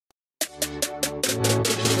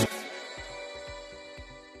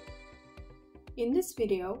In this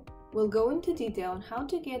video, we'll go into detail on how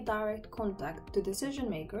to get direct contact to decision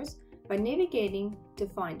makers by navigating to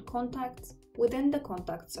find contacts within the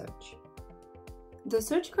contact search. The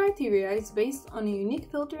search criteria is based on a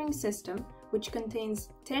unique filtering system which contains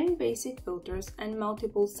 10 basic filters and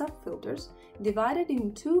multiple sub-filters divided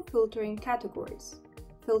in two filtering categories: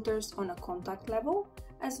 filters on a contact level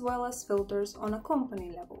as well as filters on a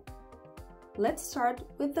company level. Let's start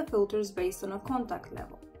with the filters based on a contact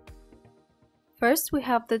level. First, we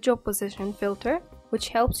have the job position filter, which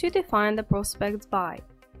helps you define the prospects by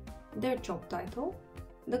their job title,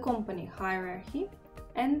 the company hierarchy,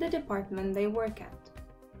 and the department they work at.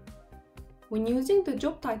 When using the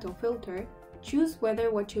job title filter, choose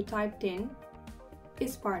whether what you typed in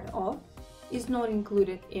is part of, is not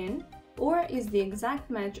included in, or is the exact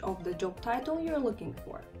match of the job title you're looking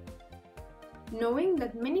for. Knowing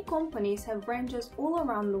that many companies have branches all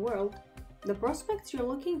around the world, the prospects you're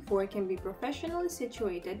looking for can be professionally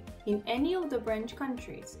situated in any of the branch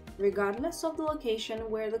countries, regardless of the location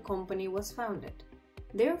where the company was founded.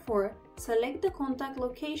 Therefore, select the contact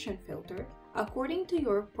location filter according to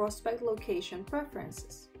your prospect location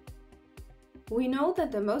preferences. We know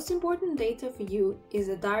that the most important data for you is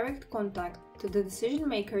a direct contact to the decision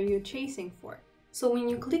maker you're chasing for. So when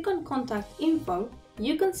you click on Contact Info,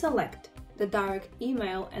 you can select the direct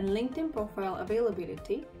email and LinkedIn profile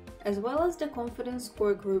availability, as well as the confidence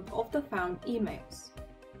score group of the found emails.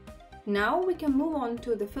 Now we can move on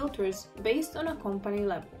to the filters based on a company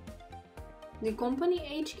level. The Company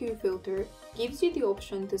HQ filter gives you the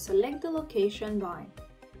option to select the location by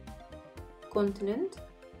continent,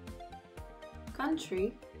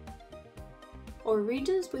 country, or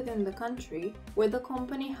regions within the country where the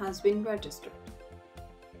company has been registered.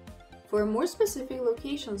 For a more specific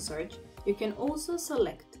location search, you can also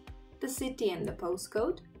select the city and the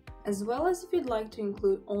postcode, as well as if you'd like to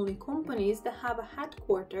include only companies that have a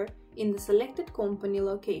headquarter in the selected company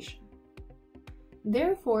location.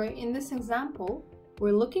 Therefore, in this example,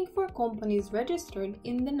 we're looking for companies registered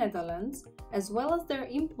in the Netherlands, as well as their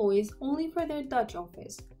employees only for their Dutch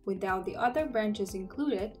office, without the other branches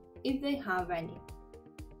included if they have any.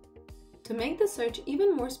 To make the search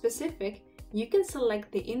even more specific, you can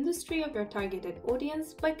select the industry of your targeted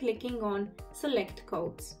audience by clicking on Select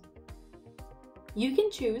Codes. You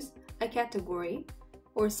can choose a category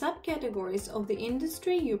or subcategories of the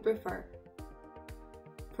industry you prefer.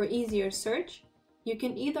 For easier search, you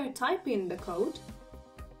can either type in the code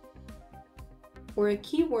or a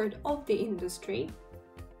keyword of the industry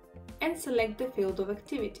and select the field of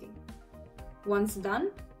activity. Once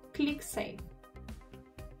done, click Save.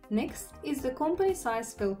 Next is the company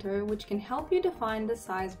size filter, which can help you define the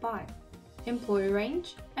size by employee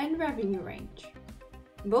range and revenue range.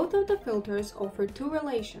 Both of the filters offer two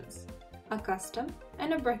relations, a custom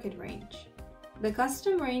and a bracket range. The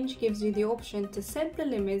custom range gives you the option to set the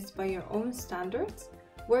limits by your own standards,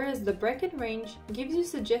 whereas the bracket range gives you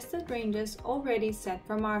suggested ranges already set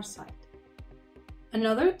from our site.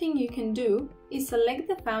 Another thing you can do is select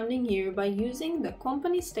the founding year by using the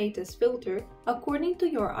company status filter according to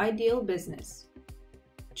your ideal business.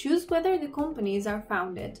 Choose whether the companies are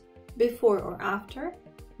founded before or after,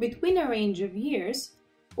 between a range of years,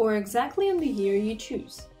 or exactly on the year you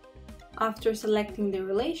choose. After selecting the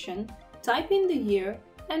relation, type in the year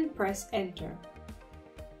and press Enter.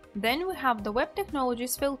 Then we have the Web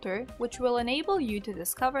Technologies filter, which will enable you to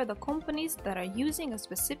discover the companies that are using a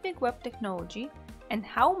specific web technology and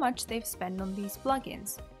how much they've spent on these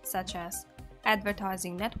plugins, such as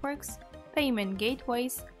advertising networks, payment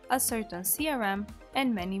gateways, a certain CRM,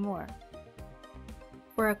 and many more.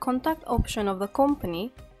 For a contact option of the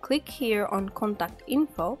company, click here on Contact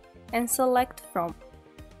Info and select from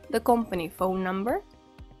the company phone number,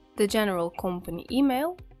 the general company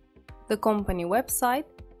email, the company website,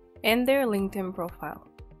 and their LinkedIn profile.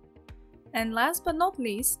 And last but not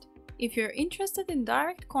least, if you're interested in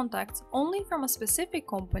direct contacts only from a specific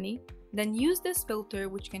company, then use this filter,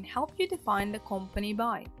 which can help you define the company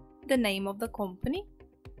by the name of the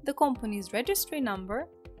company's registry number,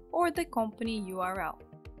 or the company URL.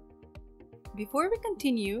 Before we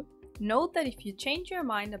continue, note that if you change your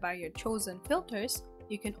mind about your chosen filters,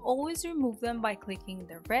 you can always remove them by clicking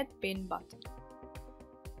the red bin button.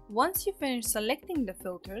 Once you finish selecting the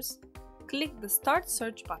filters, click the Start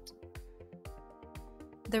Search button.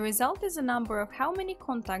 The result is a number of how many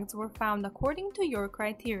contacts were found according to your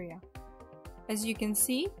criteria. As you can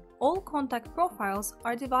see, all contact profiles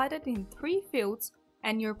are divided in 3 fields,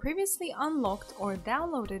 and your previously unlocked or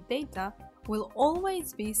downloaded data will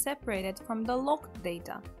always be separated from the logged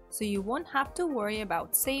data, so you won't have to worry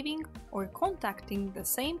about saving or contacting the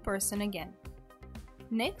same person again.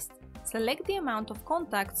 Next, select the amount of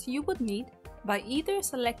contacts you would need by either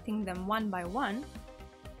selecting them one by one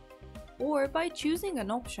or by choosing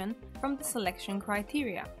an option from the selection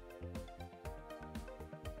criteria.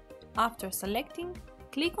 After selecting,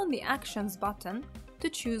 click on the Actions button to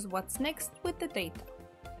choose what's next with the data.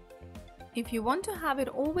 If you want to have it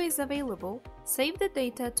always available, save the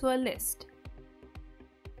data to a list,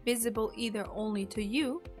 visible either only to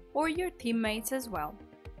you or your teammates as well.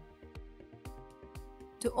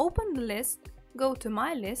 To open the list, go to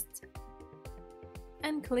My Lists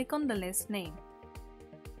and click on the list name.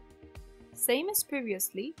 Same as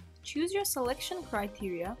previously, choose your selection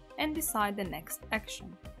criteria and decide the next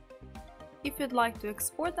action. If you'd like to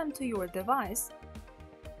export them to your device,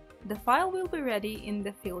 the file will be ready in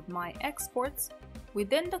the field My Exports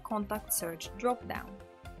within the Contact Search drop-down.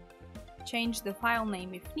 Change the file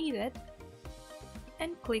name if needed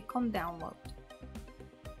and click on Download.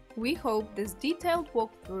 We hope this detailed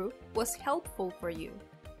walkthrough was helpful for you.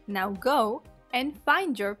 Now go and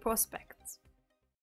find your prospect.